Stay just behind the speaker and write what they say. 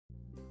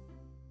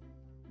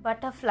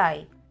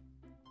butterfly,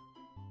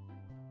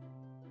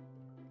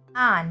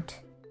 ant,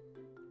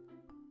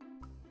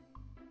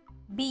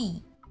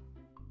 bee,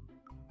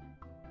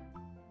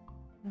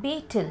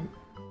 beetle,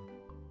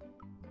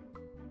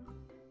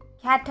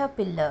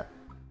 caterpillar,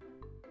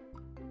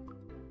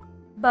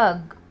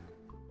 bug,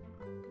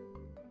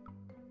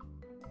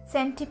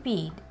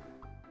 centipede,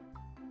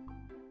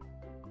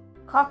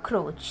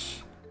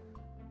 cockroach,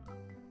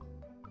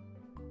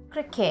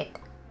 cricket,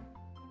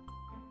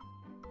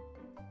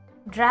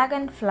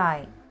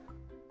 dragonfly,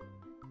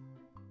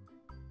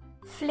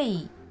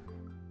 flea,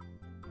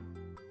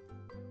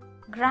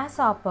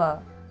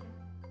 grasshopper,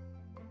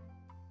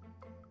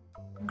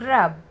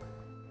 grub,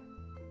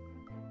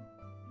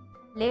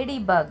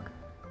 ladybug,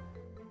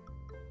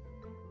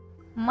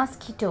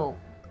 mosquito,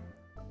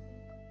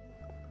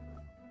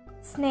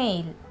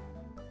 snail,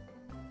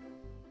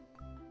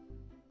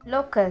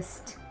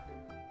 locust,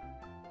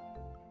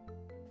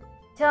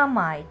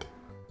 termite,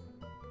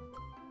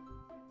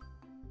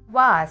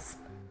 wasp,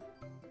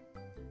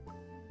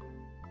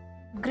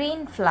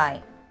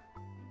 greenfly,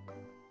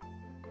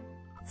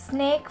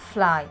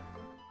 snakefly,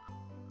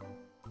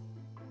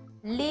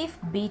 leaf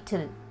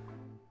beetle,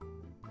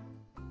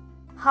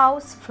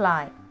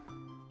 housefly,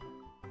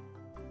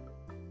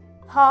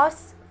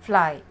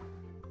 horsefly,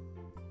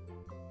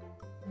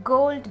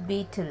 gold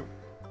beetle,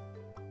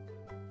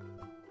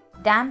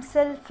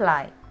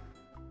 damselfly,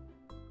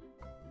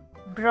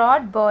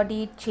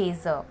 broad-bodied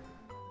chaser,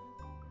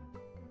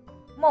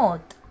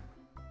 moth,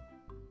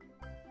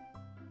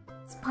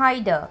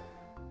 spider,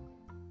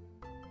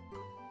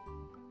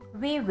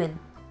 weevil,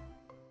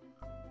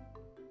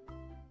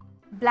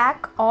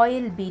 black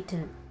oil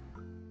beetle,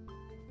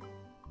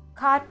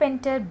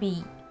 carpenter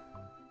bee,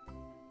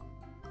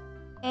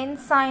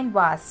 ensign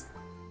wasp,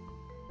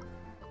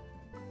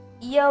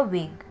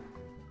 earwig,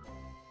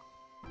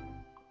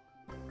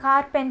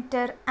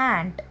 carpenter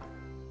ant,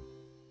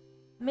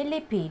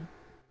 millipede,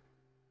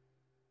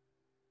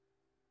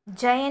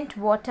 giant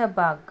water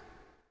bug,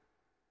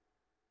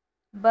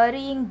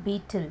 burying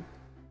beetle,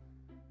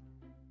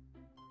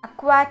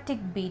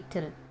 aquatic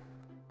beetle,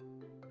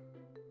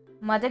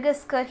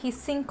 Madagascar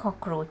hissing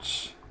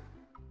cockroach,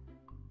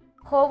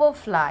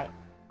 hoverfly,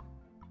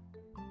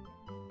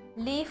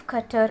 leaf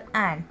cutter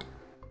ant,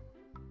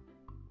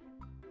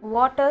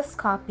 water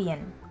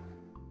scorpion,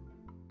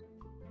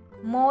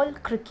 mole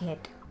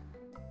cricket,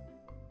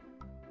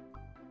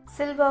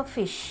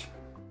 silverfish,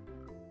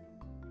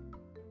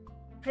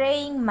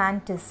 praying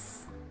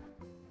mantis,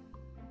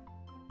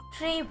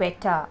 tree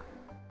veta,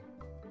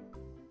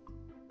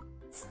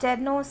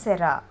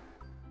 Sternocera,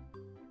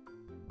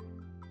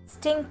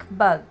 stink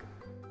bug,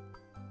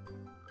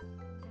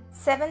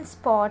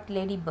 seven-spot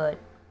ladybird,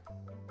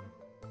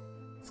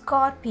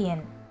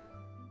 scorpion,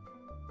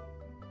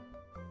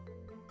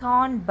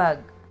 thorn bug,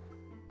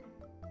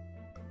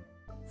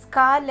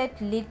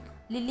 scarlet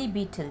lily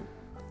beetle,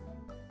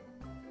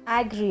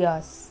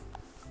 agrios,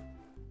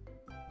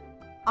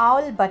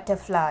 owl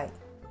butterfly,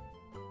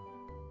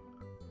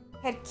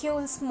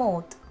 Hercules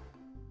moth,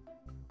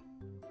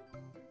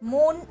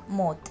 moon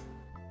moth,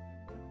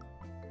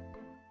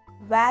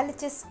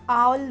 Wallich's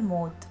owl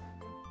moth,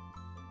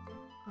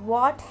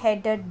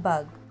 wart-headed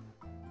bug,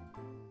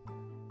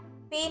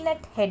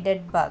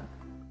 peanut-headed bug,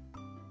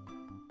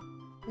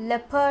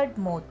 leopard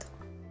moth,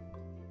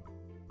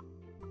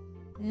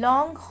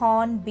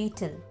 longhorn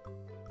beetle,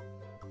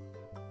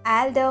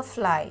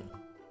 alderfly,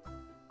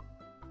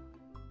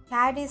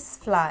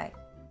 caddisfly,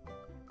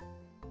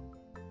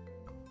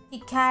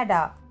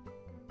 cicada,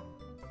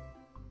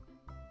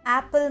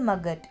 apple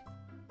maggot,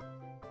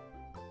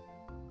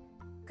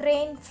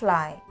 crane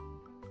fly,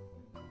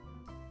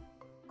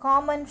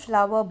 common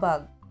flower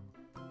bug,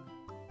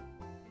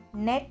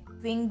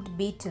 net-winged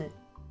beetle,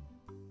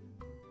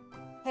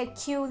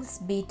 Hercules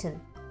beetle,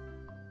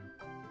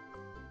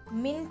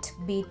 mint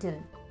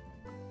beetle,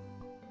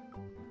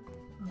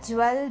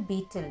 jewel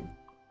beetle,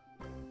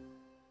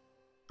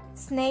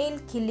 snail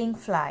killing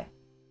fly,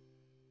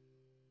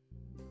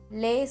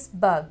 lace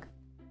bug,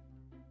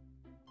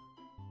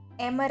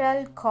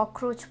 emerald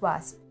cockroach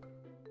wasp,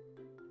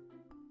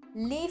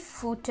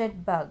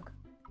 leaf-footed bug,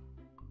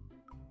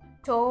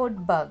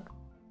 toad bug,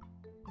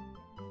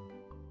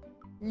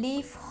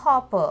 leaf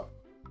hopper,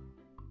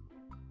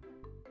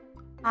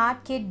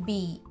 orchid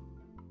bee,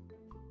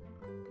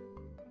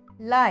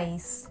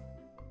 lice,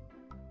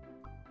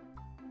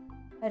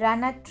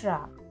 ranatra,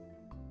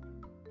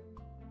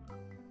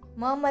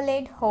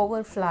 marmalade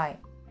hoverfly,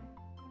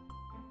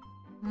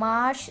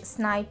 marsh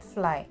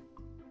snipefly,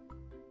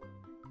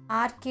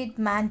 orchid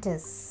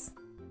mantis,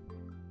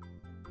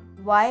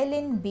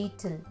 violin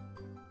beetle,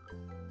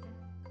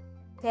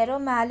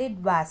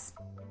 pteromalid wasp,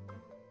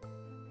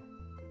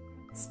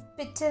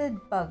 spittle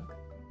bug,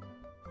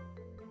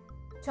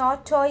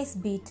 tortoise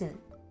beetle,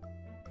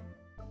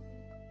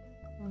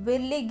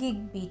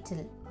 whirligig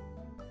beetle,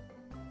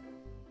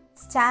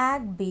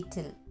 stag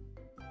beetle,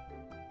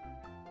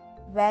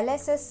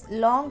 Wallace's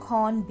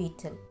longhorn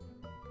beetle,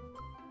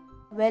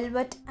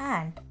 velvet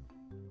ant,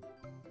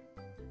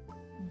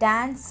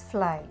 dance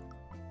fly,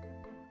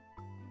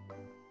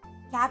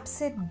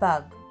 Capsid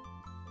bug.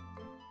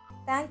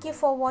 Thank you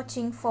for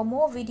watching. For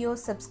more videos,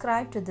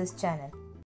 subscribe to this channel.